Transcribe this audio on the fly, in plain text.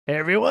Hey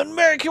everyone,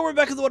 Merrick here. We're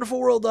back in the wonderful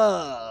world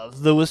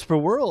of the Whisper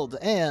World,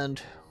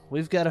 and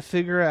we've got to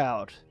figure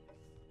out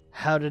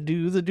how to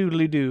do the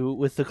doodly-doo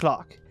with the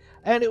clock.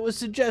 And it was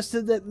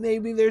suggested that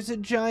maybe there's a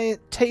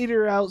giant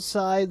tater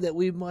outside that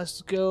we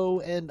must go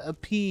and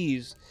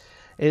appease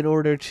in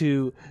order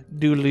to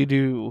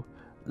doodly-doo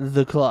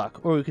the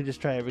clock. Or we could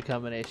just try every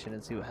combination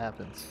and see what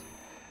happens.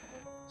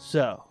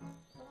 So,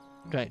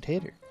 giant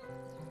tater.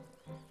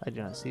 I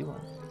do not see one.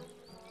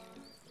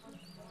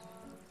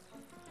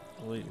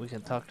 We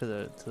can talk to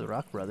the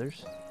Rock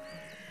Brothers.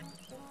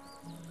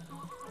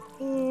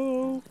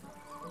 Oh.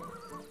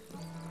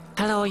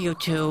 Hello, you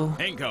two.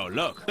 Inko,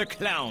 look, the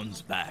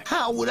clown's back.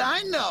 How would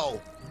I know?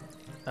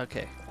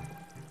 Okay.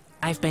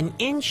 I've been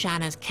in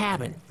Shana's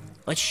cabin,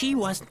 but she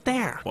wasn't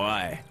there.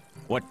 Why?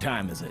 What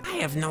time is it? I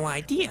have no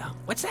idea.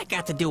 What's that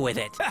got to do with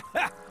it?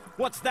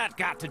 What's that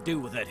got to do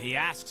with it, he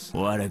asks?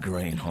 What a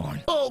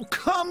greenhorn. Oh,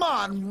 come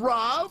on,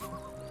 Rav!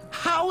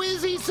 How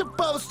is he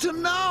supposed to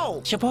know?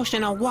 Supposed to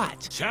know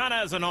what?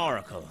 Shana's an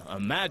oracle, a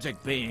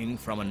magic being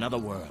from another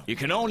world. You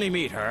can only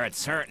meet her at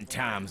certain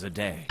times a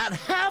day. At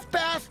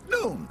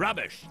noon.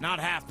 Rubbish,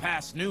 not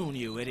noon,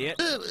 you idiot.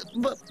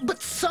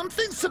 But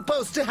something's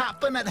supposed to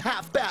happen at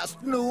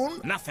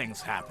noon.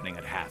 Nothing's happening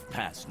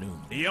at noon.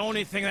 The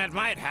only thing that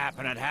might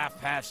happen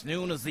at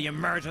noon is the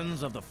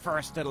emergence of the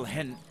first little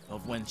hint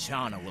of when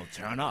Shana will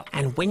turn up.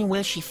 And when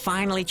will she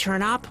finally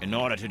turn up? In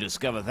order to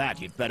discover that,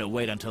 you'd better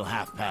wait until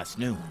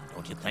noon,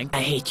 don't you think?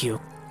 I hate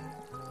you.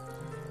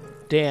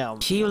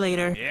 Damn. See you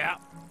later. Yeah.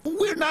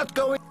 We're not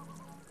going.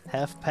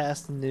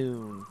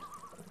 noon.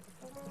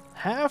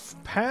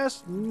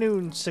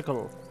 noon,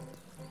 sickle.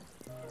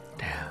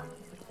 Damn.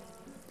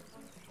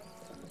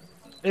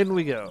 In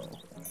we go.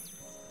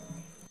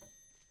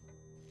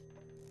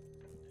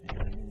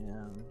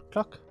 And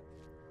clock.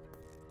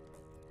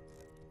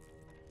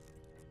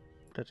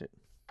 Touch it.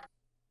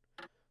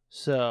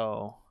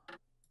 So,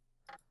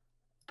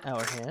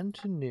 hour hand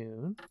to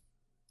noon.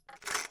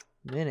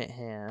 Minute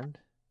hand.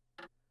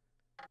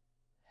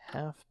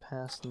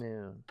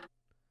 Noon.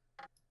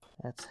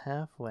 That's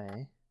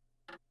halfway.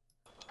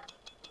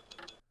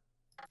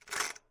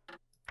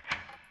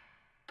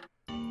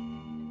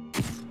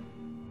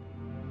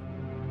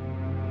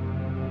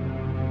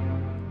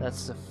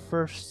 That's the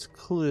first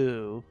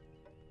clue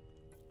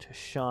to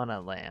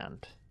Shana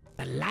Land.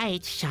 The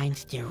light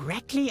shines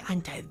directly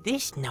onto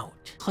this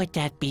note. Could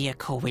that be a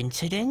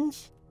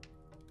coincidence?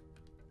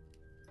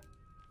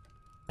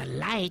 The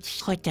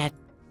light, could that...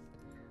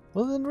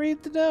 Well, then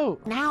read the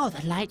note. Now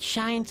the light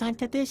shines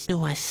onto this.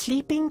 Do a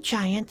sleeping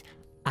giant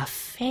a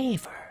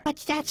favor.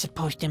 What's that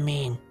supposed to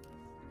mean?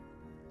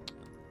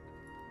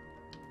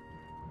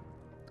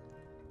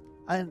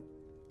 I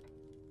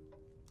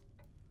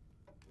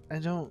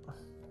don't...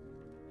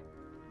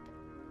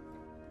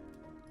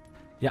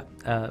 Ja,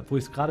 wo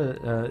ich es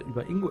gerade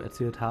über Ingo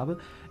erzählt habe,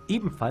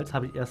 ebenfalls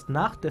habe ich erst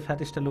nach der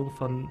Fertigstellung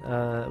von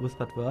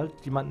Whispered World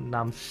jemanden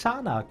namens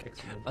Shana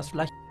kennengelernt. Was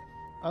vielleicht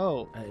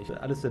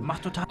alles Sinn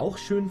macht. Total auch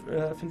schön,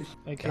 finde ich.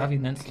 I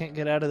can't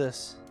get out of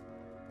this.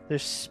 They're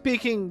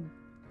speaking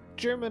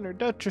German or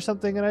Dutch or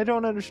something and I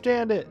don't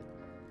understand it.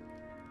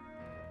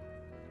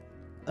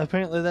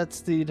 Apparently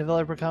that's the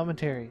developer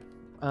commentary.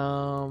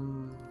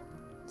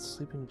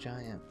 Sleeping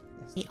giant.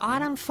 The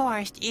autumn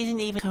forest isn't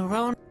even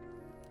corona.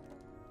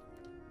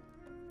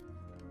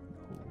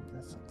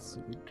 That's not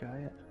sleeping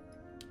giant.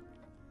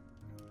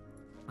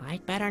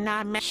 I'd better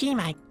not mess. She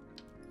might.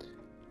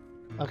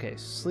 Okay,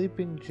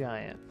 sleeping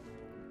giant.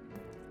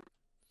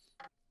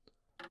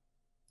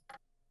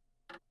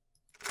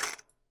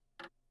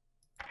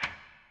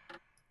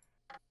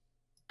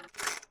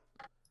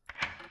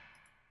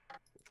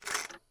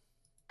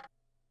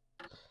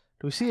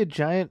 Do we see a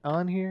giant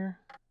on here?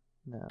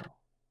 No.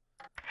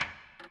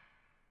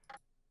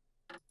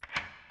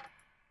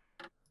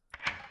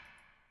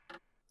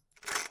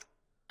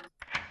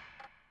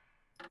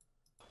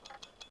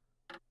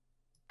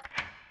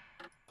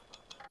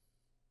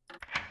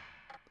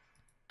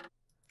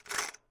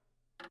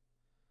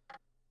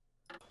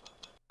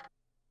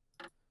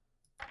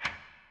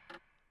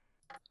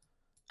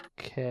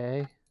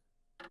 Okay.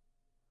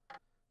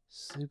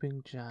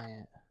 Sleeping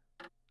giant.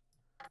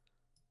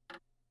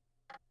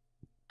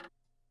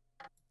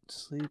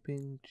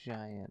 Sleeping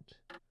giant.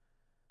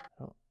 I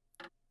don't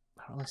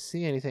really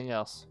see anything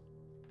else.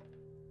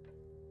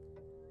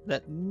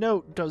 That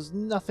note does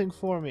nothing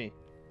for me.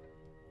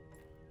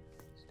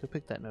 Let's go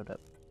pick that note up.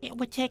 It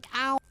would take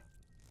hours.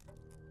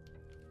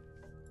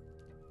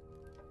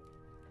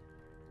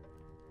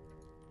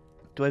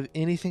 Do I have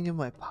anything in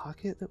my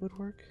pocket that would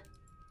work?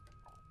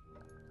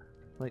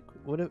 Like,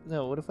 what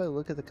if I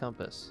look at the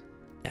compass?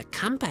 The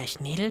compass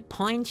needle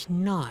points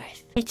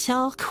north. It's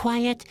all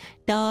quiet,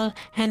 dull,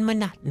 and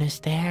monotonous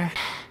there.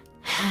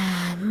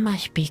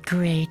 Must be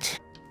great.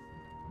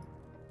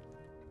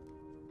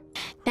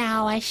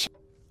 Now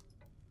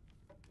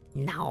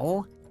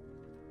No.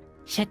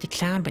 Said the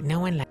clown, but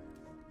no one liked.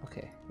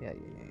 Okay, yeah.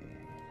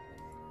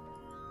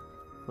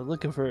 We're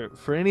looking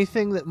for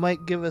anything that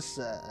might give us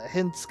a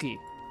hintski.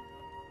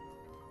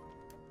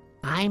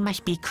 I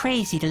must be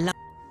crazy to love.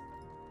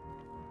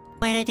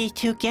 Where did these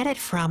two get it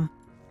from?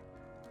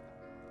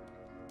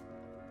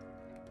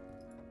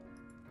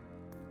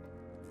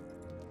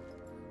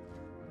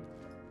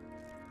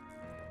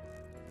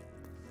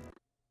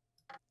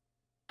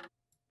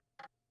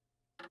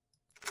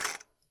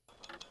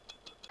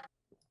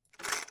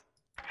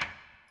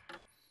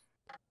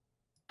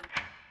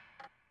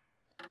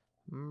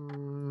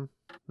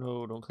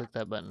 No, don't click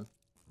that button.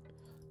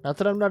 Not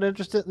that I'm not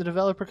interested in the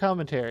developer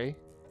commentary.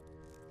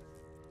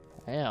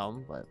 I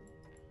am, but...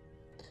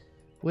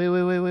 Wait.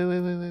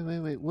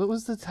 What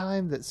was the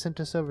time that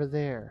sent us over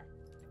there?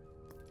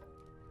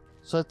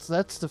 So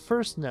that's the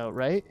first note,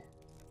 right?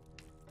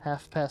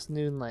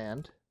 noon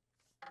land.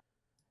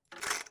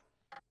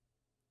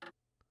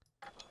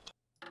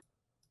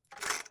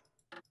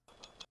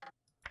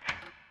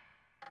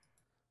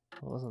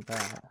 What wasn't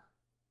that?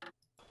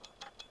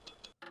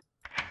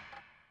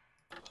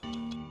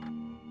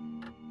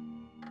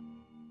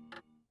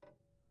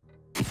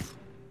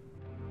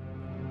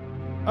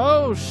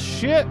 Oh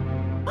shit!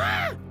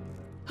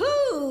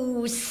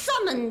 Who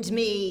summoned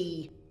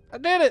me? I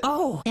did it!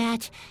 Oh,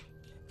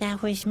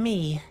 that was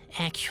me,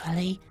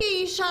 actually.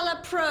 He shall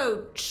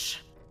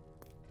approach.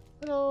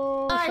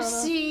 Hello, I Shana.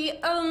 see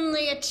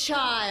only a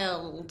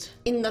child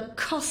in the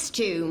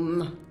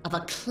costume of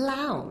a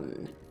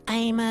clown.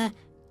 I'm a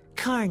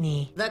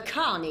carny. The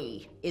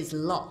carny is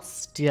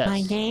lost. Yes.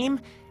 My name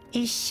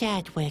is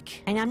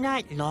Sadwick, and I'm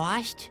not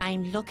lost.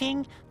 I'm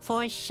looking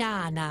for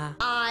Shana.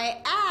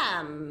 I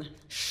am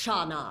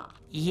Shana.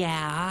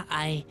 Yeah,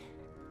 I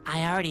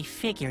already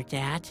figured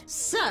that.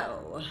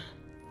 So,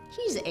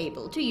 he's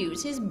able to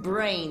use his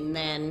brain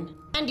then.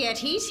 And yet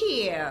he's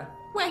here,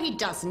 where he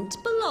doesn't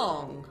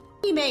belong.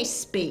 He may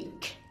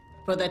speak,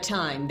 for the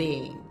time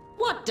being.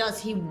 What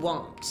does he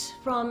want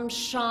from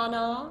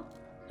Shana?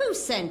 Who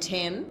sent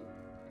him?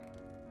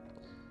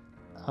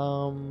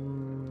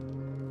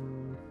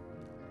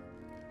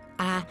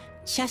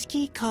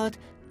 Chusky called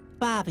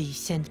Bobby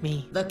sent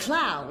me. The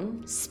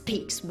clown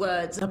speaks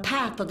words. The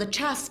path of the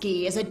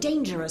Chusky is a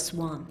dangerous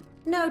one.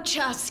 No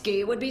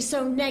Chusky would be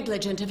so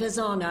negligent of his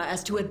honor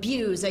as to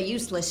abuse a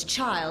useless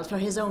child for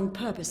his own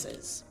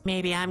purposes.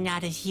 Maybe I'm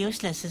not as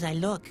useless as I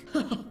look.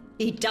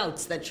 He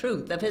doubts the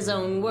truth of his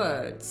own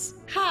words.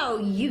 How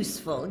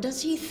useful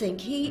does he think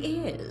he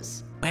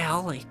is?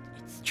 Well,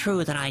 it's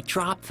true that I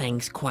drop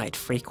things quite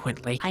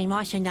frequently. I'm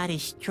also not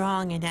as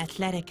strong and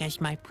athletic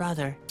as my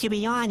brother. To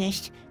be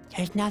honest,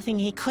 there's nothing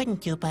he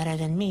couldn't do better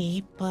than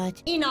me,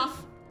 but...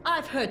 Enough!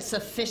 I've heard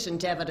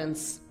sufficient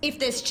evidence. If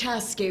this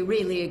Chusky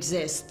really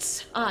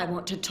exists, I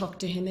want to talk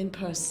to him in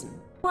person.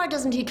 Why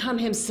doesn't he come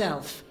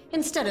himself,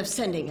 instead of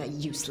sending a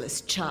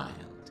useless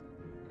child?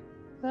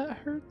 That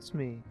hurts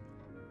me.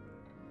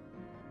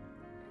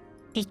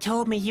 He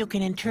told me you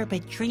can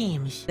interpret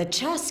dreams. The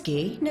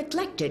Chusky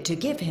neglected to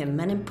give him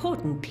an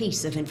important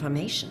piece of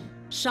information.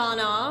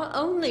 Shana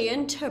only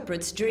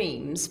interprets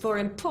dreams for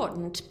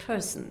important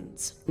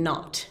persons,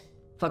 not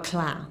for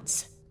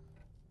clowns.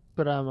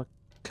 But I'm a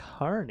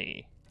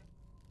carny.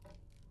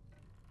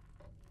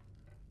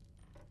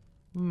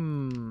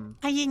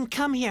 I didn't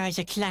come here as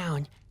a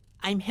clown.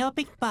 I'm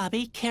helping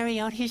Bobby carry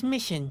out his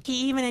mission.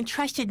 He even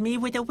entrusted me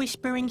with a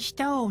whispering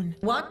stone.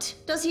 What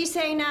does he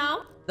say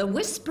now? The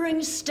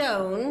Whispering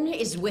Stone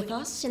is with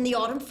us in the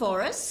Autumn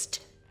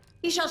Forest.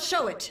 He shall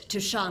show it to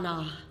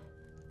Shana.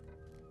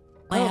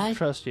 I don't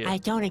trust you. I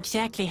don't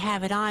exactly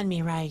have it on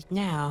me right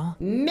now.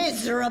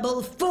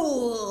 Miserable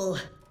fool!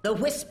 The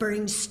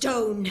Whispering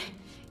Stone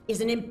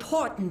is an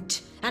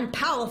important and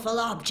powerful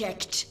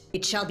object.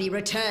 It shall be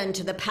returned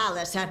to the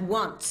palace at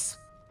once.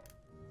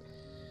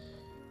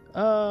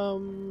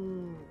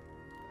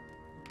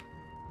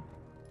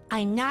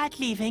 I'm not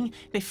leaving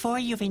before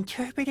you've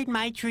interpreted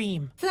my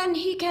dream. Then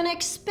he can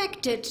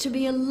expect it to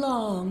be a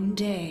long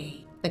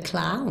day. The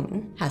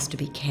clown has to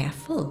be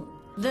careful.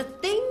 The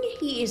thing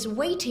he is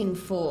waiting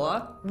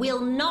for will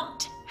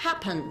not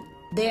happen.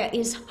 There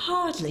is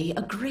hardly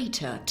a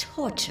greater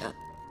torture.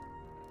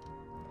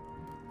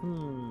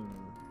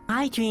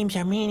 My dreams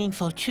are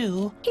meaningful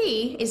too.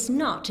 He is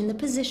not in the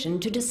position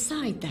to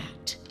decide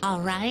that.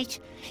 All right,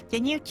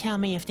 then you tell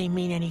me if they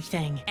mean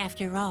anything.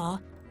 After all,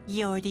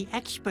 you're the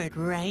expert,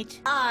 right?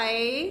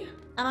 I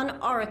am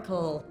an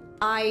oracle.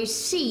 I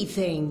see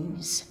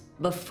things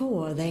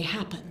before they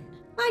happen.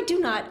 I do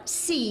not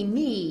see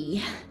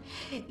me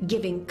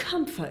giving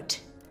comfort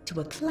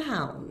to a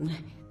clown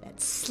that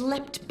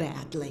slept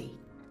badly.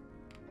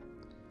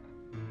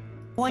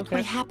 What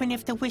would happen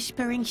if the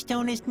Whispering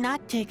Stone is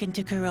not taken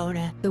to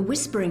Corona? The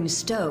Whispering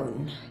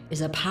Stone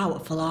is a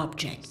powerful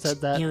object. Said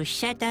that. You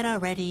said that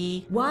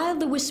already. While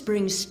the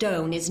Whispering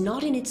Stone is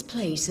not in its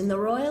place in the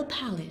royal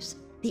palace,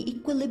 the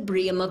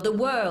equilibrium of the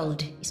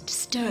world is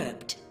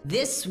disturbed.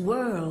 This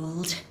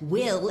world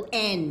will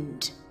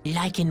end.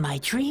 Like in my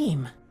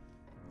dream.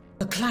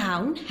 The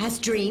clown has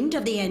dreamed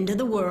of the end of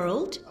the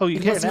world. Oh, you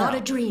It can't was not now.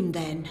 a dream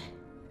then.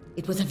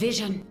 It was a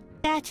vision.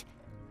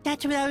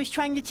 That's what I was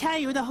trying to tell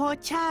you the whole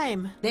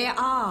time. There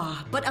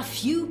are but a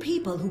few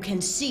people who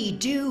can see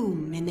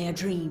doom in their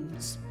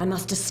dreams. I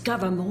must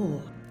discover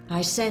more.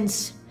 I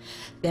sense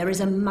there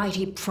is a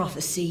mighty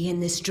prophecy in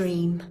this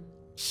dream.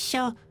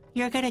 So,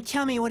 you're gonna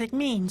tell me what it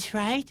means,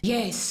 right?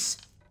 Yes,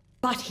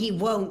 but he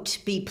won't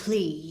be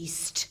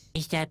pleased.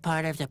 Is that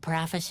part of the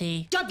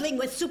prophecy? Juggling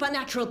with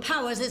supernatural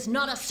powers is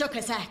not a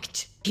circus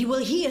act. He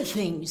will hear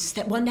things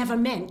that were never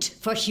meant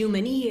for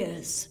human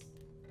ears.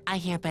 I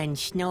hear Ben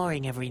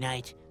snoring every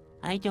night.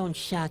 I don't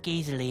shock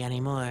easily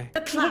anymore.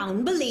 The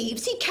clown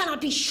believes he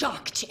cannot be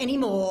shocked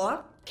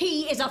anymore.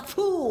 He is a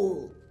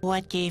fool.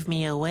 What gave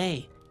me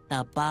away?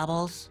 The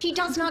baubles? He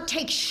does not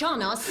take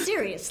Shana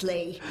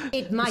seriously.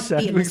 It might be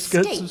a Sadwick's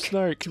got some mistake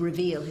snark. to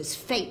reveal his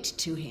fate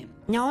to him.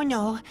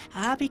 No,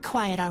 I'll be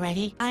quiet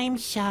already. I'm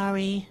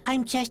sorry.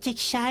 I'm just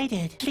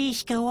excited.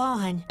 Please go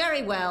on.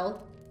 Very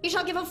well. He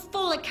shall give a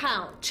full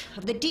account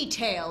of the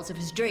details of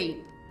his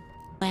dream.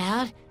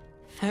 Well,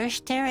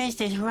 first there is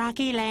this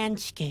rocky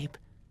landscape.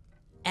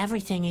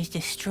 Everything is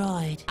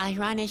destroyed. I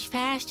run as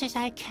fast as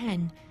I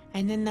can,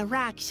 and then the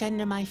rocks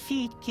under my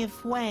feet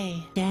give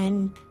way.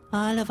 Then,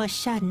 all of a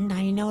sudden,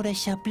 I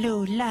notice a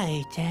blue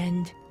light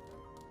and...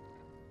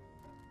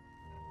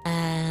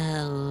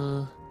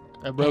 Oh...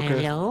 I broke her.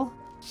 Hello?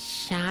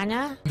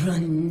 Shana?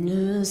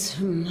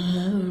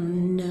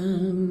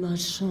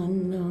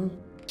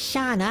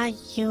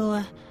 Shana, you...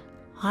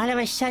 all of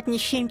a sudden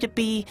seem to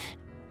be...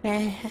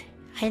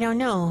 I don't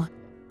know...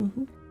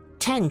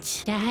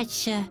 tense.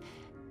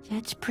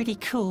 That's pretty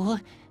cool.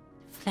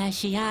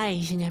 Flashy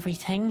eyes and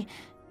everything.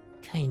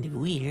 Kind of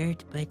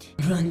weird, but...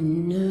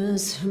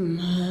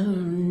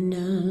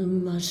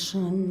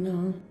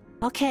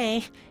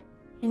 Okay,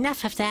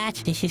 enough of that.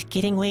 This is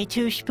getting way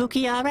too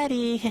spooky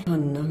already.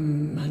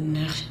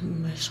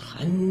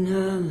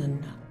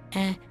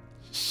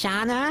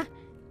 Shana?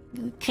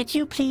 Could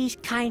you please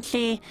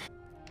kindly...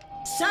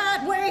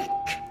 Sadwick!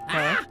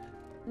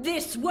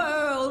 This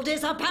world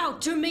is about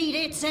to meet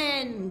its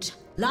end.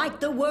 Like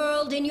the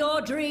world in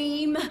your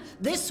dream,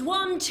 this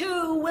one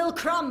too will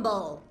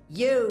crumble.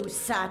 You,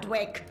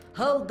 Sadwick,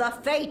 hold the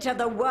fate of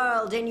the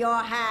world in your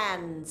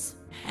hands.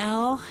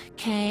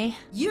 Okay.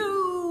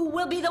 You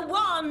will be the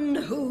one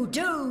who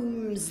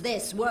dooms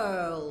this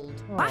world.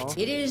 What?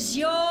 It is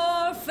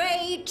your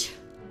fate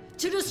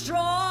to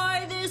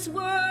destroy this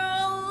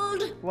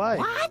world. Why?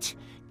 What?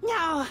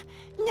 No,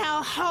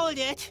 hold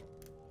it.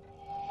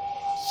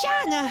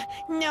 Shana,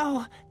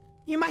 no,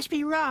 you must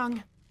be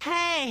wrong.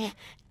 Hey,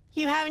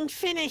 you haven't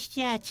finished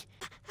yet.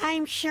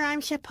 I'm sure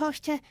I'm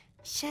supposed to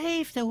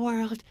save the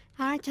world,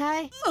 aren't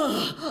I?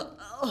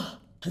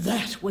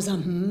 That was a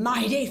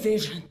mighty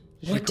vision.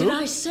 What did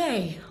I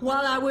say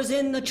while I was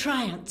in the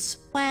trance?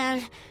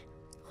 Well,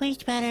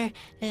 we'd better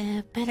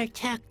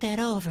talk that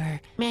over.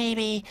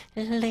 Maybe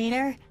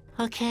later,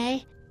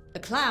 okay? The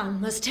clown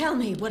must tell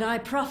me what I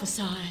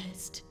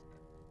prophesized.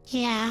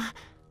 Yeah,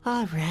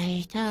 all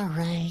right.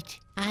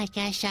 I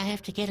guess I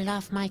have to get it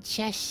off my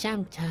chest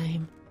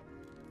sometime.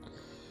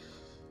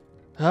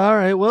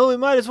 Alright, well, we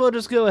might as well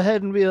just go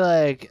ahead and be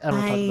like, I don't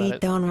want to talk about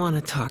it. don't want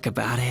to talk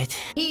about it.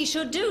 He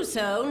should do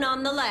so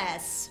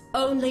nonetheless.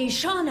 Only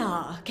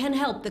Shana can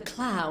help the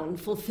clown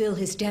fulfill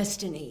his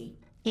destiny.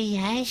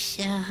 Yes,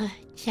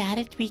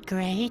 that'd be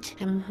great.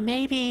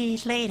 Maybe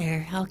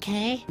later,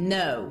 okay?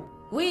 No.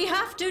 We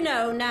have to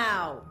know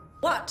now.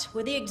 What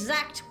were the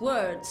exact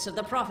words of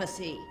the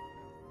prophecy?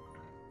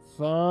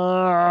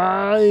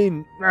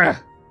 Fine.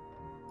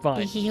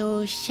 Fine.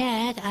 You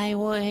said I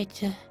would,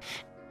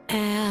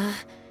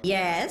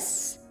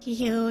 Yes?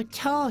 you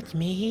told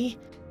me.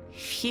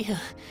 Phew,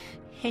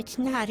 it's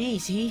not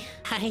easy.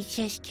 I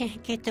just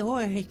can't get the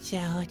words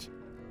out.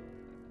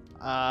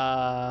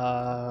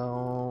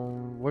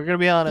 We're gonna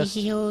be honest.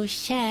 You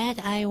said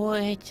I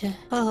would,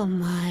 oh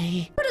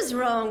my. What is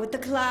wrong with the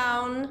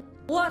clown?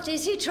 What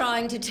is he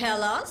trying to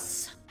tell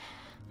us?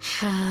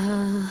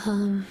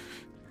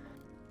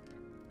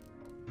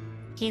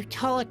 You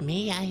told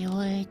me I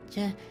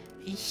would,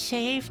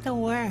 save the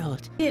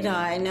world. Did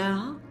I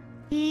now?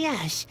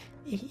 Yes,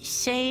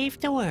 save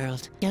the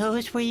world.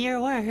 Those were your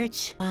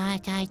words.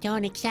 But I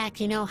don't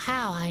exactly know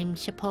how I'm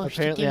supposed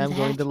Apparently, to do I'm that.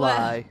 going to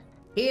lie.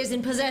 He is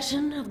in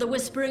possession of the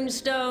Whispering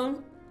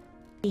Stone?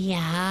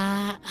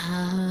 Yeah,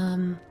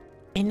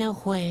 in a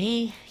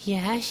way,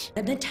 yes.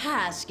 Then the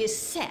task is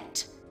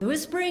set. The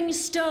Whispering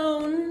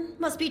Stone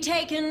must be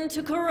taken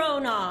to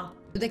Corona,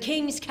 to the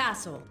King's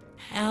Castle.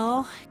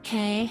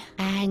 Okay,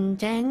 and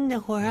then the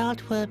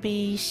world will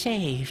be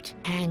saved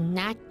and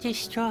not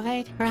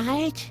destroyed,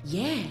 right?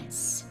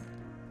 Yes.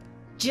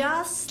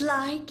 Just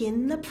like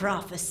in the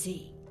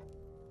prophecy.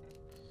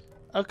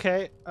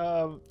 Okay,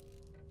 there.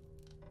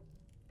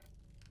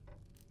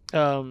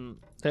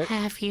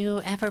 Have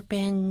you ever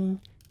been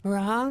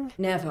wrong?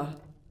 Never.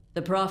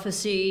 The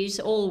prophecies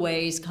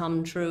always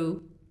come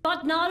true,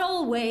 but not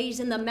always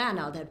in the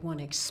manner that one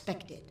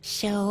expected.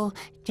 So,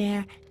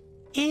 there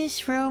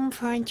is room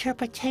for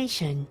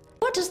interpretation.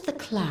 What does the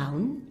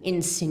clown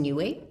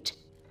insinuate?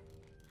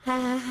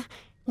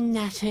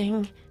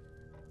 Nothing.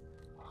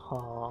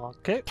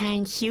 Okay.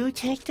 Can't you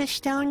take the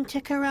stone to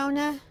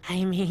Corona?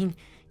 I mean,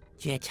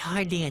 it's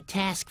hardly a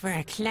task for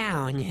a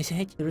clown, is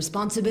it? The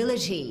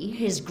responsibility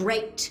is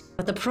great,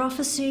 but the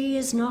prophecy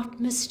is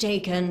not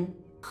mistaken.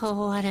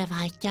 Oh, what have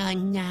I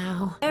done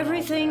now?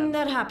 Everything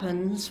that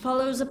happens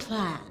follows a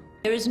plan.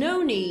 There is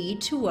no need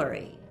to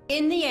worry.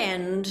 In the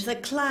end, the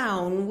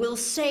clown will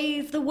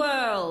save the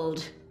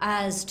world,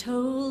 as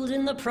told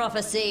in the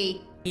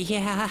prophecy.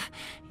 Yeah,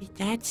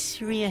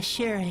 that's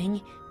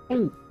reassuring.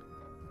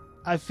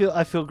 I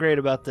feel great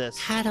about this.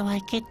 How do I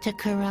get to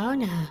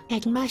Corona?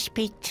 It must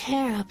be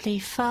terribly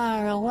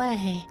far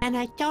away, and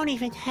I don't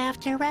even have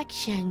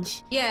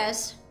directions.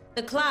 Yes,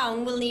 the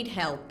clown will need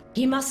help.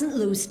 He mustn't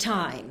lose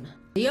time.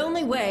 The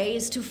only way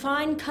is to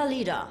find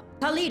Khalida.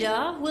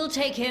 Khalida will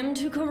take him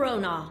to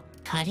Corona.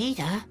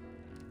 Khalida?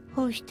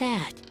 Who's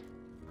that?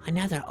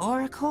 Another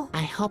oracle?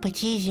 I hope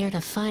it's easier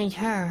to find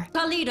her.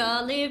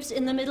 Khalida lives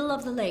in the middle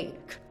of the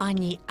lake. On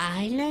the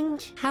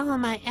island? How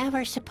am I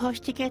ever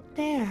supposed to get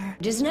there?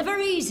 It is never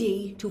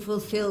easy to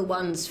fulfill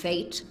one's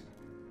fate.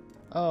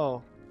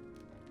 Oh,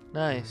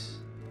 nice.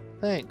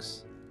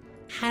 Thanks.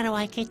 How do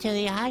I get to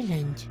the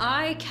island?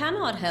 I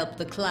cannot help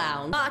the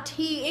clown, but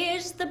he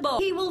is the boy.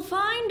 He will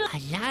find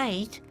A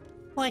light?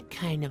 What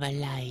kind of a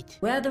light?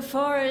 where the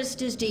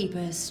forest is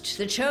deepest.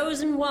 The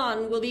chosen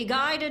one will be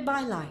guided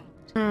by light.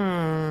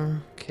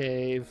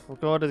 Cave. We're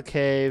going to the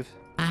cave.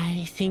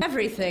 I think...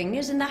 Everything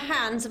is in the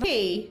hands of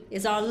He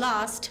is our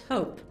last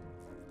hope.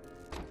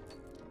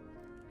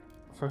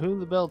 For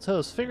whom the bell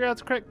tolls. Figure out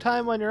the correct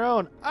time on your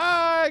own.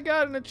 I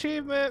got an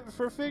achievement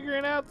for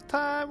figuring out the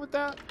time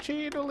without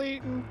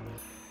cheat-deleting.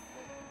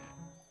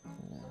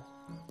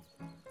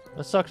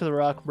 Let's talk to the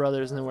Rock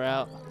Brothers and then we're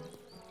out.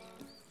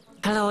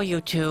 Hello,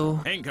 you two.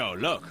 Ingo,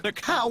 look.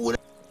 How would...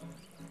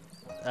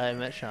 I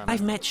met Shana.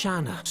 I've met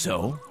Shana.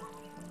 So?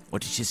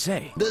 What did she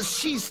say? Does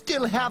she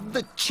still have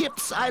the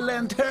chips I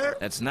lent her?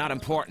 That's not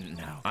important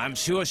now. I'm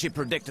sure she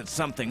predicted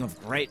something of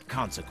great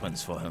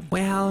consequence for him.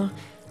 Well,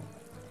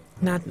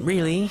 not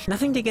really.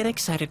 Nothing to get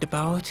excited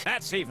about.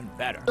 That's even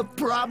better. The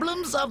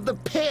problems of the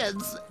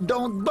peds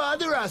don't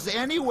bother us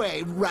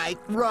anyway, right,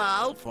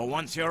 Ralph? For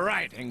once you're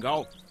right,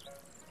 Ingo.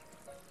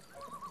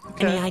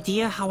 Any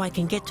idea how I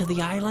can get to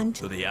the island?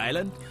 To the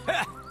island?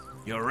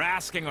 You're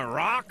asking a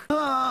rock?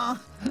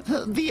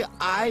 The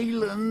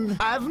island.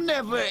 I've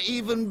never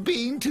even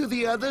been to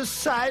the other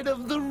side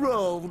of the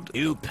road.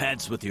 You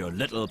pets with your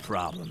little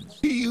problems.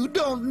 You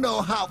don't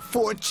know how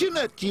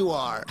fortunate you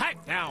are.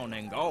 Pipe down,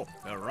 Ingo.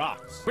 The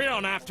rocks. We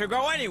don't have to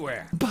go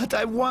anywhere. But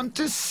I want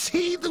to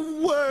see the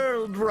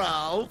world,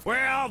 Ralph.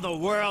 Well, the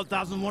world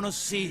doesn't want to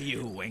see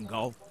you,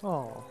 Ingo.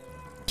 Oh,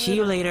 See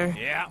you later.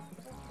 Yeah.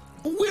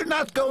 We're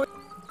not going...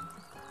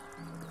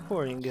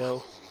 poor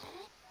Ingo.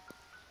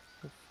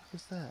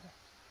 What's that?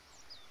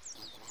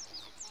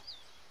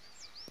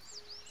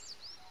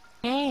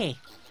 Hey,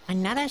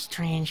 another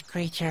strange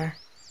creature.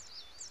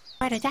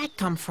 Where did that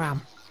come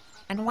from?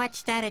 And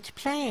what's that it's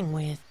playing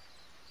with?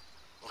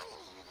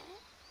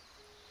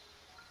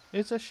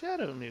 It's a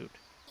shadow newt.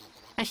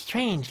 A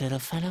strange little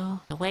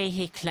fellow. The way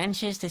he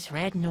clenches this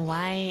red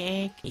Hawaii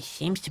egg, he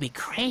seems to be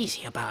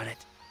crazy about it.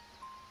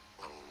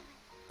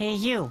 Hey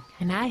you,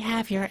 can I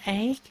have your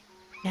egg?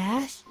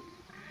 Yes?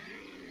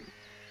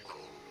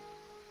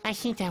 I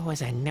think that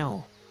was a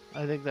no.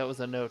 I think that was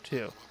a no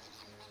too.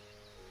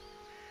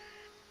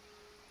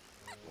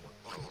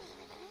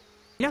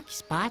 Look,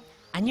 Spot,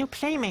 a new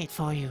playmate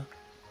for you.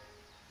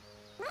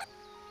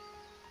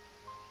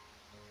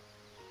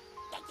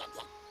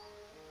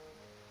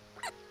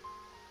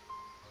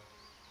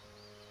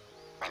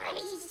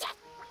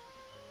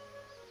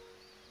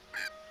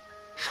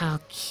 How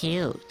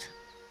cute.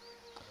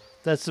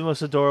 That's the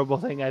most adorable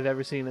thing I've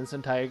ever seen in this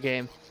entire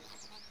game.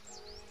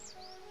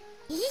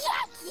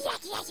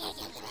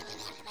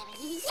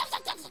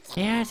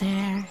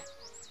 There.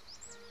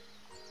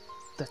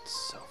 That's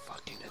so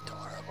fucking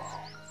adorable.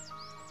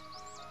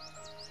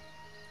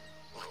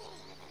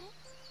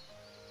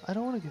 I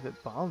don't want to give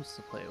it bombs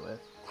to play with.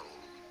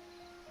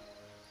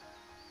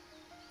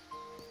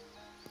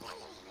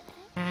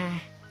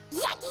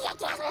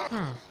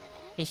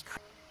 He's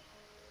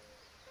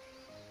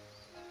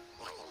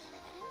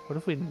What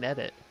if we net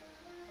it?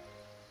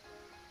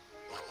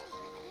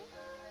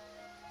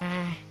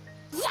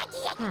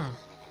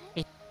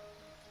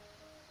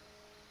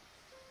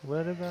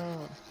 What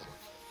about...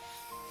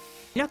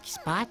 Look,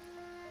 Spot.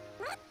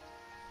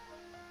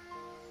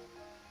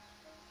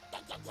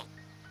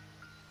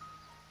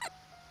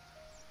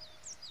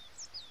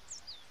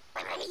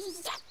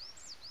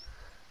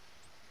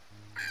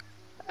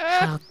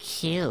 How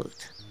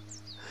cute.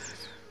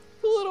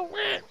 The little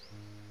rat.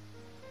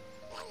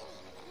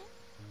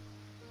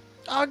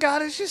 Oh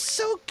god, it's just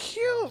so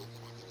cute.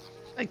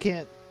 I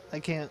can't.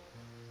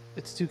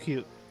 It's too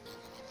cute.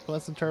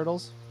 Want some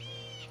turtles?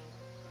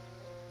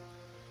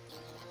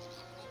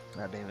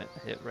 Oh damn it, I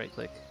hit right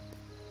click.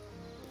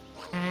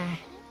 Alright,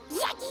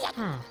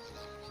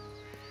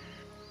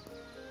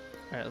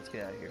 let's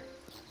get out of here.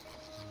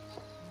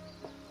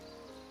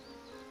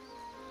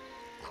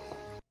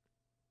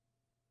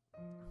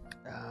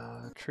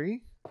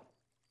 tree?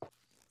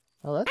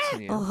 Oh, that's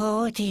new.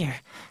 Oh dear.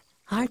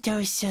 Aren't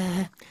those,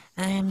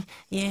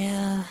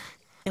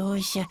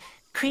 those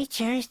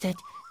creatures that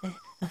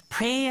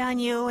prey on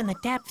you in the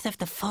depth of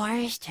the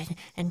forest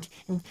and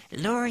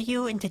lure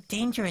you into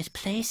dangerous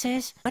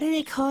places? What are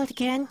they called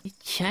again?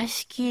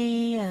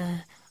 Chusky,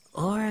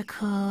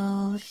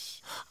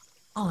 oracles.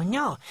 Oh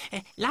no,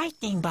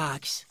 lightning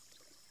bugs.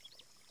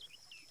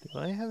 Do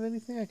I have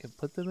anything I can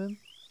put them in?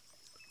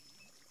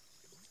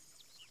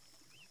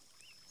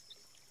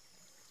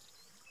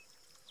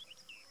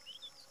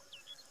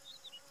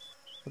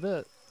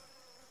 What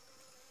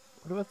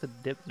about the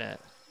dip net?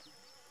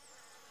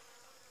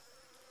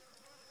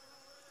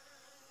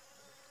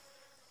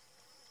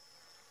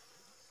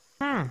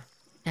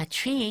 The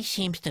tree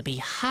seems to be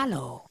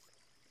hollow.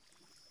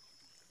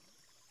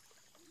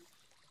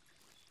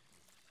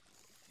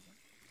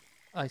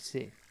 I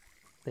see.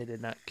 They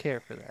did not care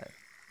for that.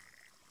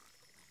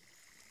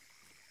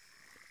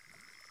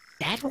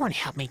 That won't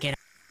help me get.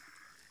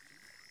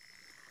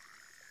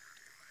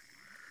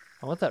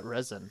 I want that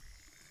resin.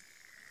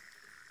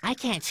 I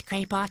can't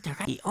scrape off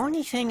the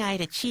only thing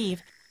I'd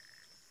achieve.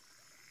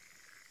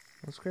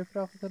 I'll scrape it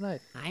off with a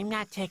knife. I'm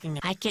not taking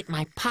it. I get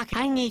my pocket.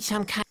 I need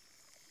some kind.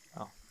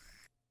 Oh.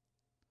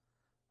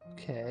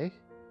 Okay.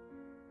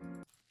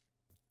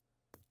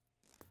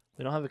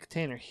 We don't have a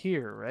container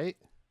here, right?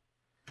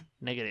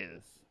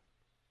 Negative.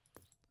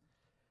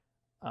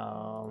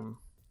 Oh,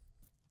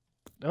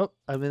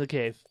 I'm in the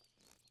cave.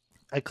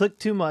 I clicked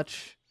too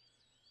much.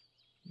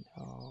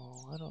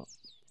 No, I don't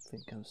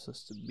think I'm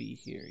supposed to be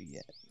here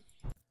yet.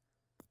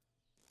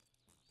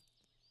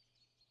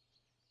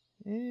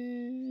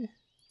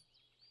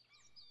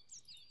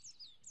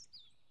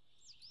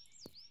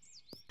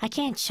 I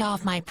can't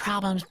solve my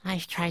problems.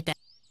 I've tried that.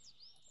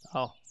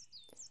 Oh.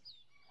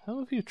 How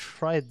have you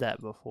tried that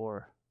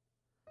before?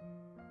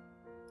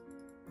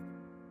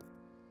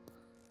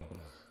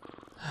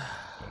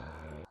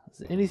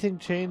 Has anything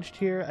changed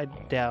here? I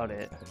doubt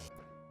it.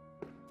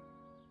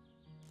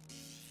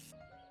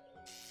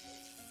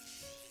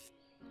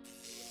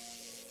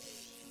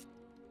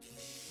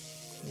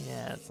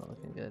 Yeah, it's not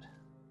looking good.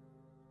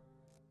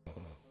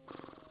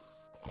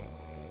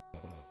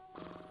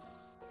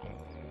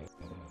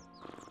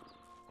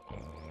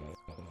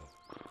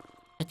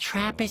 The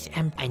trap is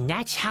empty, and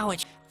that's how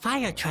it's.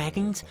 Fire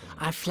dragons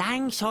are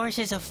flying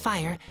sources of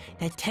fire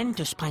that tend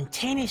to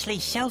spontaneously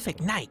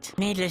self-ignite.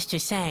 Needless to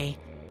say,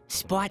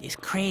 Spot is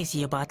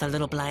crazy about the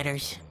little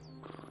blighters.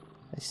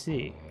 I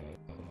see.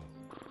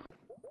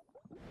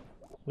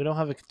 We don't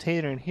have a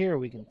container in here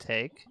we can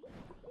take.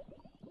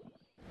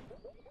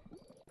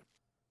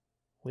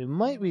 We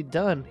might be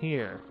done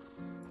here.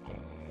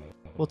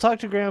 We'll talk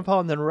to Grandpa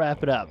and then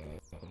wrap it up.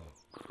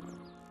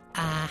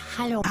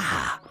 Hello.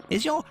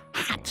 Is your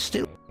hat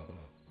still...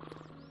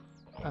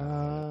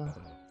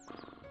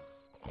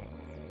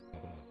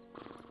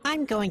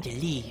 I'm going to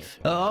leave.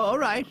 All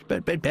right,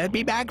 but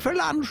be back for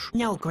lunch.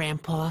 No,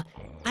 Grandpa.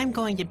 I'm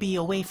going to be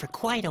away for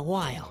quite a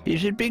while.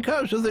 Is it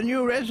because of the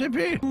new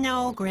recipe?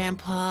 No,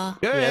 Grandpa.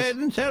 Go ahead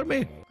and tell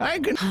me. I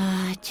can...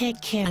 Take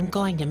care. I'm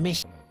going to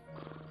miss you.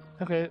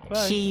 Okay, bye.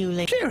 See you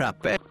later. Cheer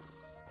up, Ben.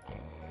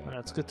 Alright,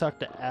 let's go talk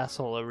to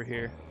asshole over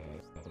here.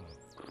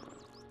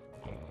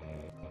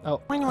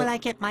 Oh. When will I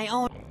get my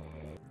own?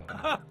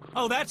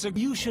 Oh, that's a...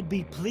 You should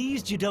be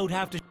pleased you don't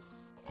have to...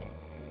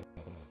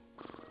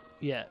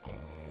 Yeah.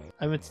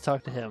 I meant to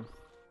talk to him.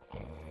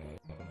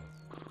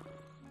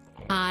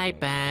 Hi,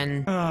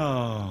 Ben.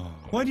 Oh,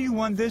 what do you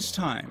want this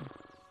time?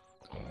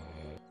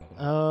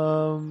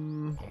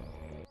 Do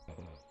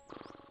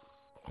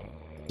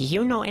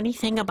you know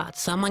anything about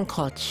someone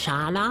called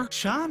Shana?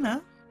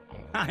 Shana?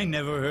 I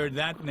never heard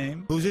that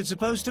name. Who's it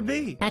supposed to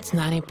be? That's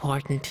not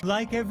important.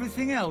 Like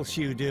everything else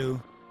you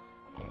do.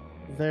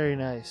 Very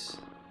nice.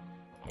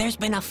 There's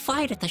been a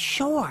fight at the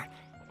shore.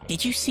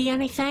 Did you see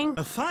anything?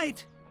 A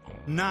fight?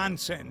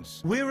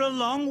 Nonsense. We're a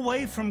long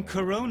way from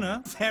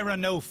Corona. There are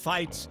no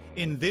fights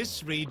in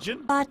this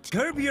region. But...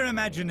 Curb your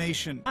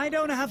imagination. I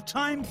don't have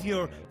time for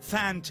your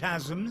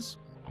phantasms.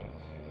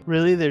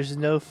 Really? There's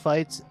no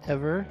fights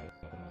ever?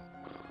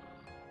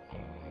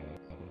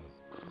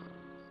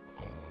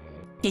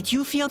 Did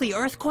you feel the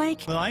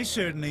earthquake? Well, I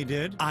certainly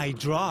did. I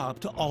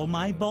dropped all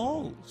my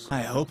balls.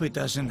 I hope it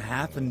doesn't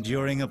happen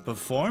during a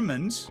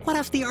performance. What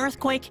if the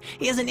earthquake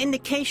is an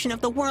indication of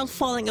the world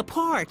falling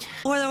apart?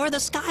 Or the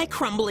sky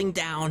crumbling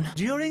down?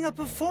 During a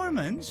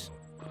performance?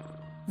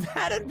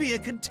 That'd be a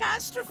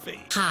catastrophe.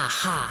 Ha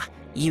ha.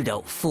 You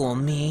don't fool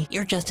me.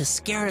 You're just as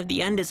scared of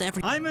the end as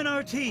every... I'm an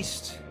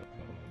artiste.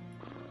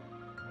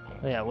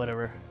 Oh, yeah,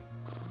 whatever.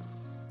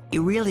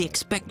 You really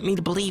expect me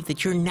to believe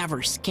that you're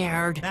never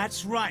scared?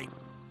 That's right.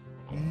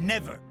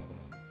 Never.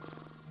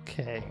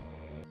 Okay.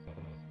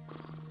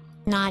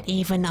 Not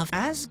even of...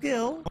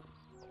 Asgill?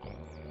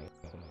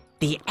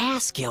 The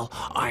Asgill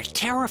are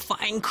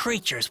terrifying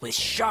creatures with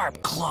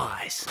sharp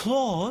claws.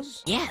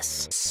 Claws?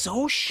 Yes,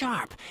 so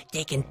sharp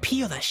they can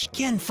peel the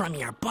skin from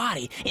your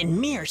body in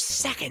mere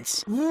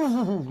seconds.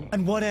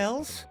 And what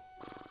else?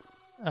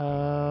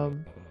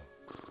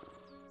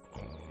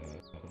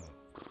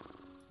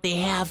 They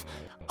have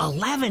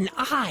 11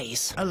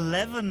 eyes.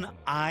 11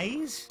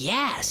 eyes?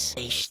 Yes,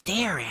 they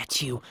stare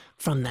at you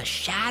from the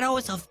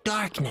shadows of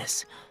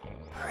darkness,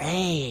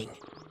 praying,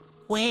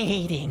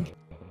 waiting,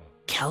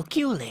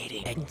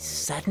 calculating, and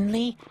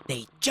suddenly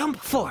they jump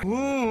forth.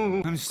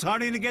 Ooh, I'm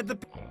starting to get the...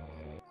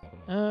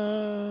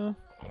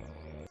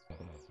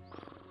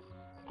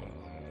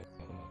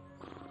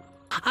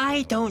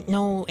 I don't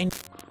know.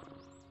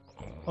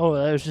 Oh,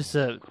 that was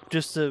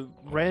just a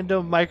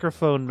random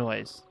microphone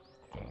noise.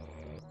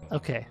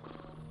 Okay.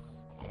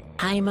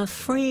 I'm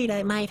afraid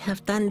I might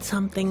have done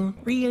something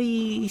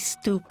really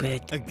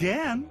stupid.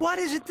 Again? What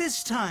is it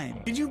this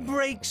time? Did you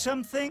break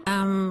something?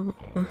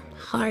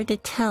 Hard to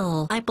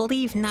tell. I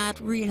believe not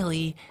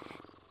really.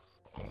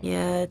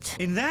 Yet.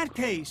 In that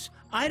case,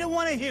 I don't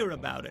want to hear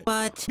about it.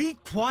 But Be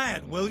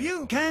quiet, will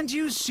you? Can't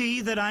you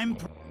see that I'm...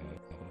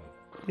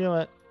 You know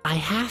what? I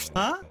have...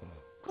 Huh?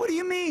 What do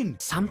you mean?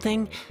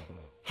 Something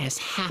has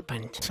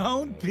happened.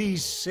 Don't be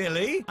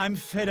silly. I'm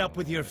fed up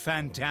with your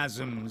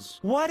phantasms.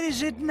 What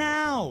is it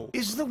now?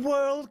 Is the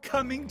world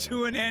coming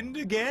to an end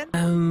again?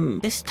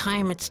 This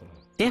time it's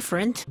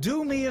different.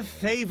 Do me a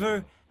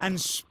favor and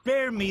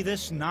spare me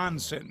this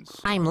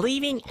nonsense. I'm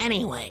leaving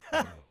anyway.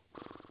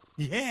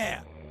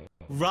 Yeah,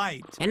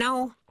 right. You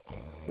know,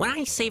 when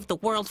I save the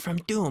world from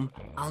doom,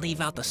 I'll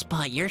leave out the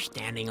spot you're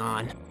standing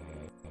on.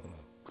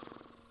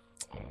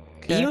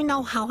 Do you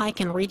know how I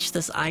can reach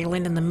this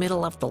island in the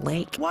middle of the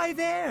lake? Why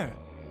there?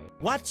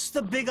 What's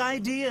the big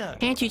idea?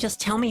 Can't you just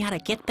tell me how to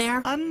get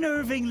there?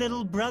 Unnerving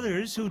little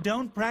brothers who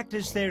don't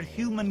practice their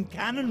human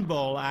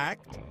cannonball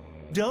act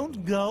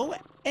don't go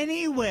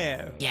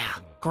anywhere. Yeah,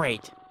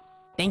 great.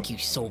 Thank you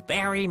so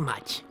very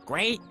much.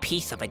 Great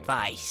piece of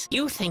advice.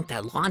 You think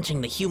that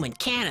launching the human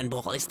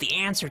cannonball is the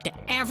answer to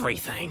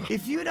everything.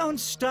 If you don't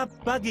stop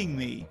bugging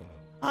me,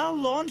 I'll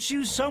launch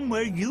you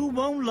somewhere you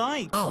won't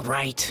like. All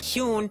right,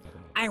 soon.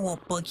 I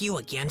won't bug you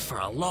again for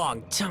a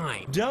long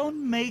time.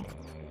 Don't make...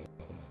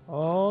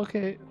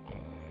 Okay.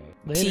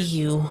 Later. See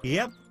you.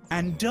 Yep,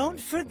 and don't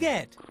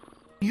forget,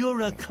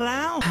 you're a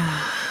clown.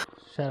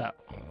 Shut up.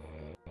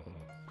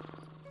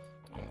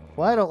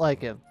 Well, I don't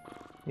like him.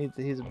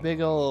 He's a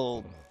big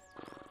old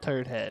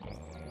turd head.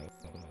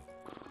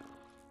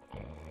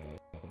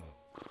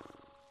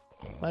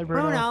 Bye,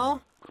 Bruno.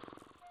 Bruno!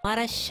 What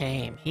a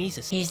shame. He's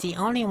the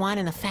only one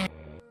in the fact.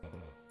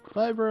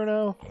 Bye,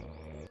 Bruno.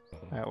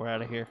 Alright, we're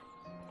out of here.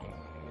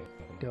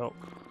 Go.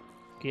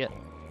 Get.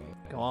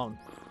 Go on.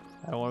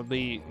 I don't want to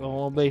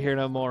be here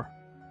no more.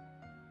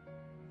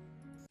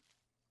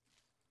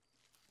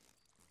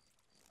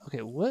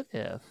 Okay, what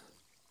if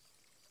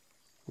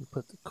we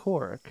put the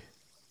cork,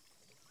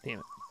 damn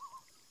it,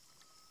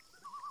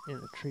 in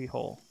the tree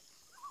hole,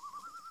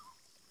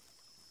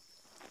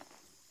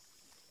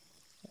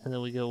 and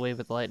then we go away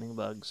with lightning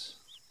bugs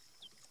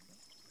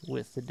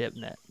with the dip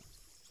net.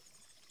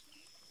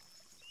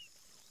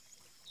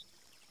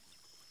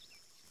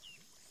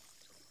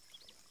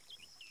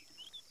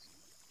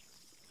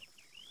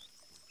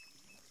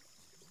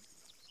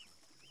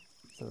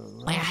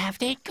 Where have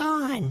they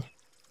gone?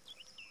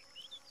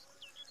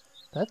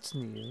 That's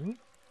new.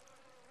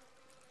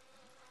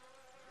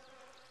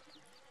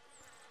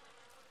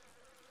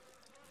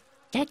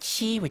 Let's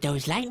see where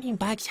those lightning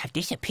bugs have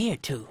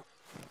disappeared to.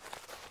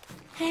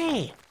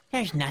 Hey,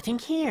 there's nothing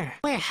here.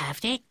 Where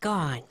have they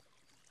gone?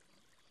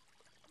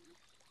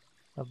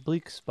 A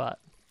bleak spot.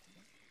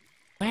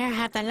 Where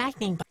have the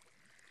lightning bugs?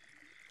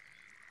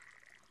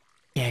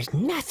 There's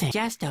nothing.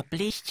 Just a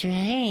bleak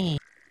stream.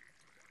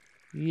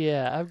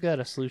 Yeah, I've got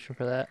a solution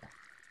for that.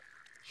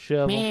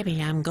 Shovel. Maybe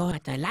I'm going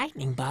with the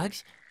lightning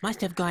bugs.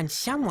 Must have gone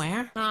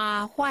somewhere.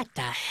 What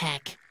the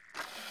heck?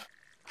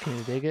 Can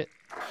you dig it?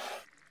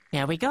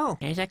 There we go.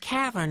 There's a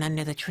cavern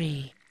under the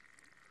tree.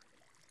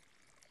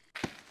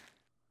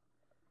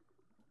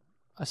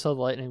 I saw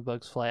the lightning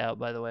bugs fly out,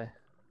 by the way.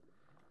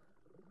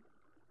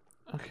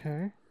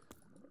 Okay.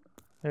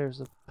 There's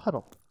a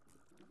puddle.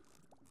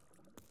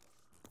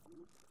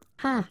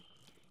 Huh.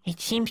 It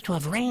seems to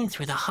have rained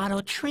through the hollow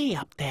tree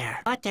up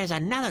there. But there's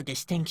another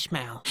distinct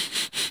smell.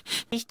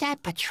 Is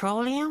that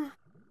petroleum?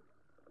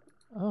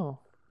 Oh.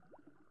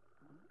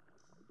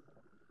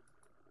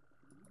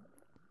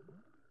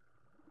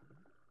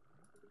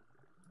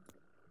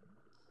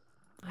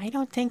 I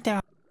don't think there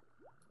are.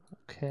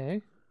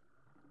 Okay.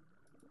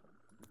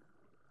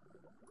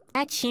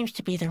 That seems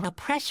to be the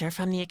pressure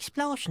from the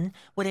explosion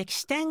would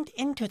extend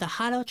into the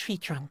hollow tree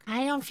trunk.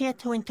 I don't feel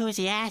too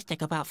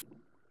enthusiastic about...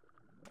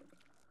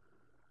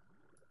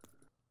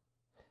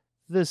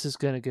 This is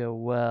gonna go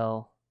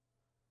well.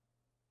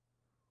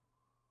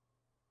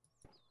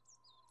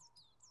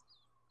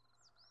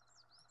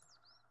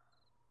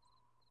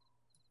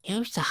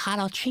 Use the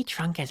hollow tree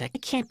trunk as a... I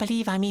can't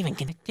believe I'm even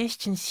gonna... The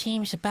distance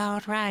seems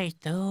about right,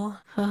 though.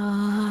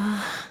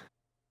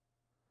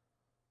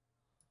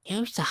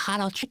 Use the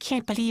hollow tree...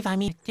 Can't believe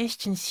I'm even... The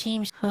distance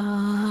seems...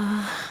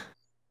 Can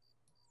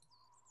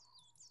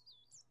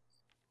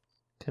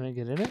I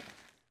get in it?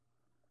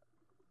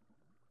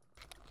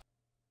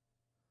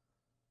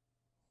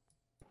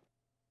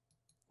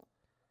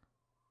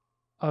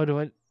 Oh,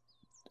 do I...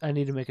 I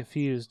need to make a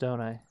fuse,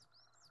 don't I?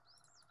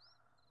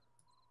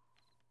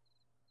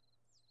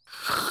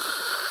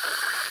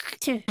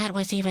 That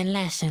was even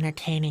less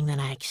entertaining than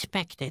I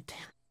expected.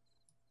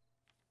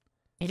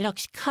 It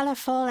looks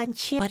colorful and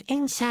cheap, but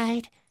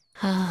inside,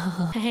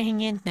 oh,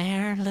 hang in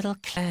there, little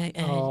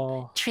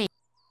tree.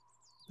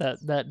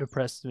 That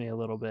depressed me a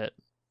little bit.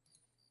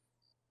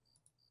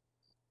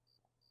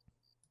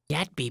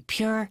 That'd be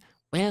pure,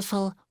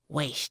 willful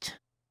waste.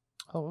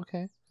 Oh,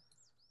 okay.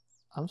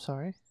 I'm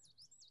sorry.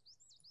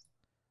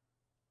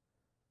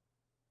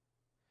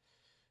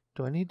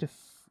 Do I need to...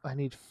 I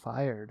need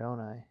fire, don't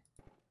I?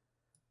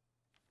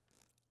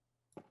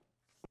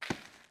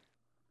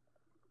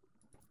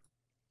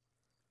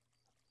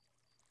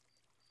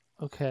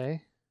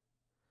 Okay.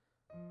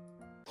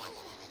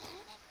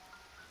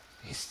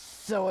 He's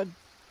so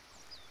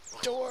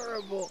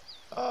adorable.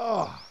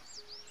 Oh.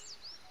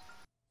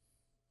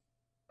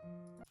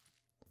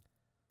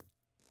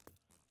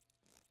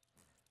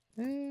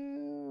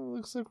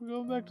 Looks like we're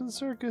going back to the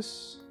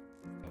circus.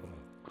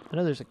 I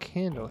know there's a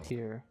candle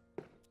here.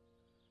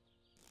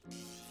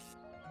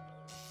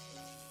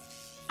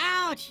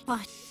 Ouch!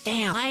 What?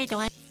 Damn, why do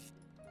I...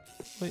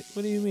 Wait,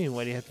 what do you mean?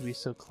 Why do you have to be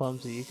so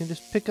clumsy? You can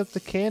just pick up the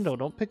candle.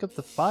 Don't pick up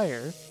the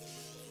fire.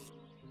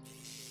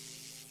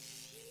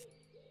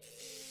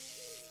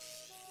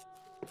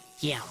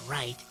 Yeah,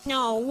 right.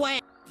 No way!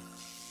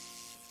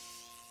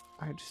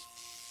 Alright,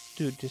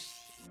 dude, just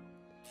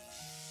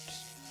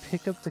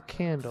pick up the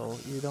candle.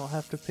 You don't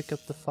have to pick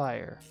up the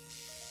fire.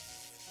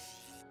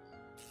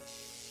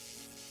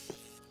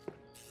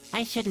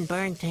 I shouldn't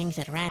burn things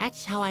at random.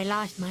 That's how I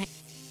lost my...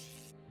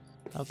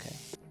 Okay.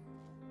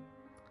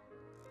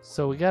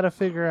 So we gotta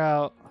figure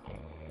out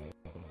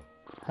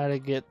how to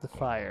get the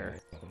fire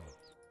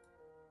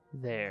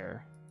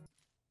there.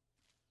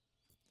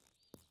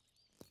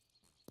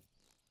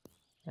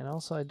 And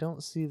also I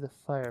don't see the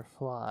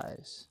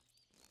fireflies.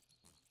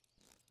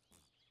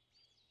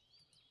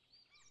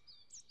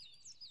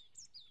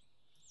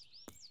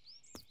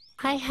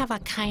 I have a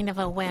kind of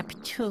a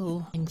web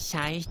too, in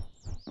size.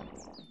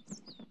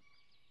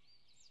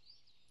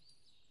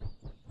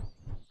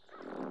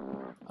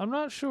 I'm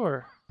not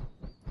sure.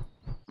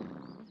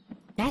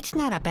 That's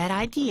not a bad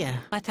idea,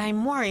 but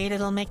I'm worried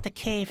it'll make the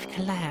cave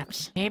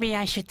collapse. Maybe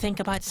I should think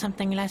about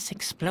something less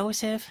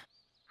explosive.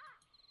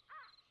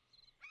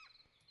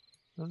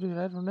 Oh, dude,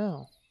 I don't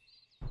know.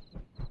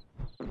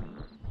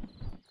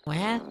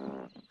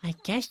 Well, I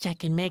guess I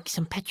can make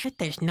some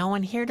there's no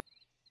one here to...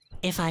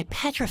 If I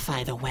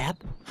petrify the web,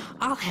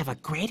 I'll have a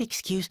great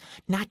excuse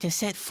not to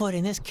set foot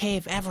in this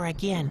cave ever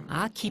again.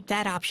 I'll keep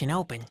that option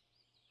open.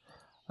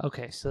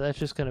 Okay, so that's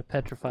just gonna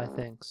petrify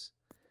things.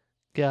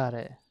 Got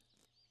it.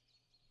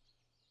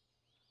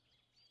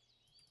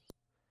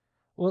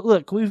 Well,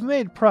 look, we've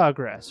made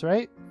progress,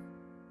 right?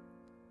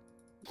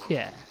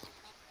 Yeah.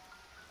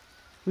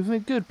 We've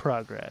made good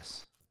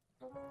progress.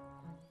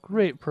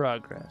 Great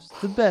progress.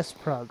 The best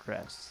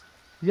progress.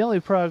 The only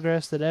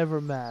progress that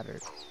ever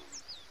mattered.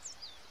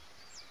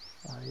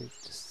 I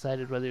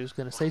decided whether he was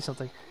going to say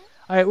something.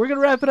 Alright, we're going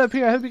to wrap it up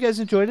here. I hope you guys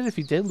enjoyed it. If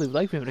you did, leave a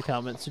like, leave a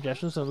comment,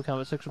 suggestions in the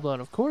comment section below.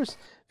 And of course,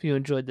 if you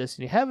enjoyed this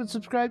and you haven't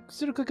subscribed,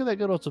 consider clicking that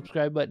good old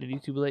subscribe button, and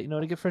YouTube will let you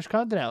know to get fresh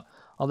content out.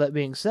 All that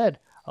being said,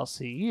 I'll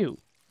see you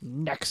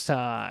next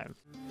time.